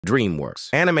DreamWorks.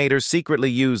 Animators secretly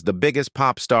used the biggest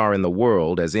pop star in the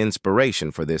world as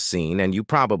inspiration for this scene, and you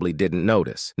probably didn't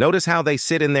notice. Notice how they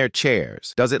sit in their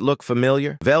chairs. Does it look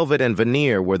familiar? Velvet and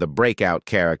Veneer were the breakout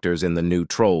characters in the new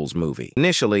Trolls movie.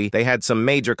 Initially, they had some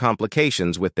major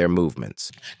complications with their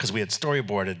movements. Because we had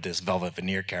storyboarded this Velvet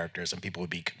Veneer characters, and people would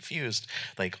be confused,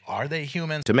 like, are they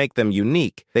humans? To make them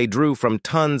unique, they drew from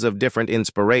tons of different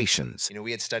inspirations.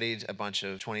 We had studied a bunch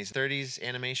of 20s, 30s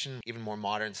animation, even more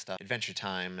modern stuff, Adventure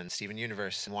Time and Steven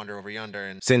Universe and Wander Over Yonder.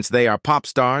 And since they are pop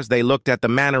stars, they looked at the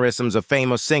mannerisms of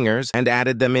famous singers and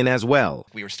added them in as well.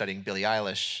 We were studying Billie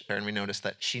Eilish, and we noticed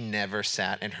that she never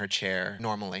sat in her chair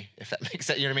normally, if that makes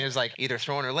sense. You know what I mean? It was like either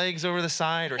throwing her legs over the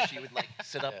side or she would like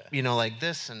sit up, like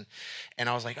this. And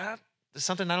I was like, there's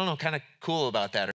something, I don't know, kind of cool about that.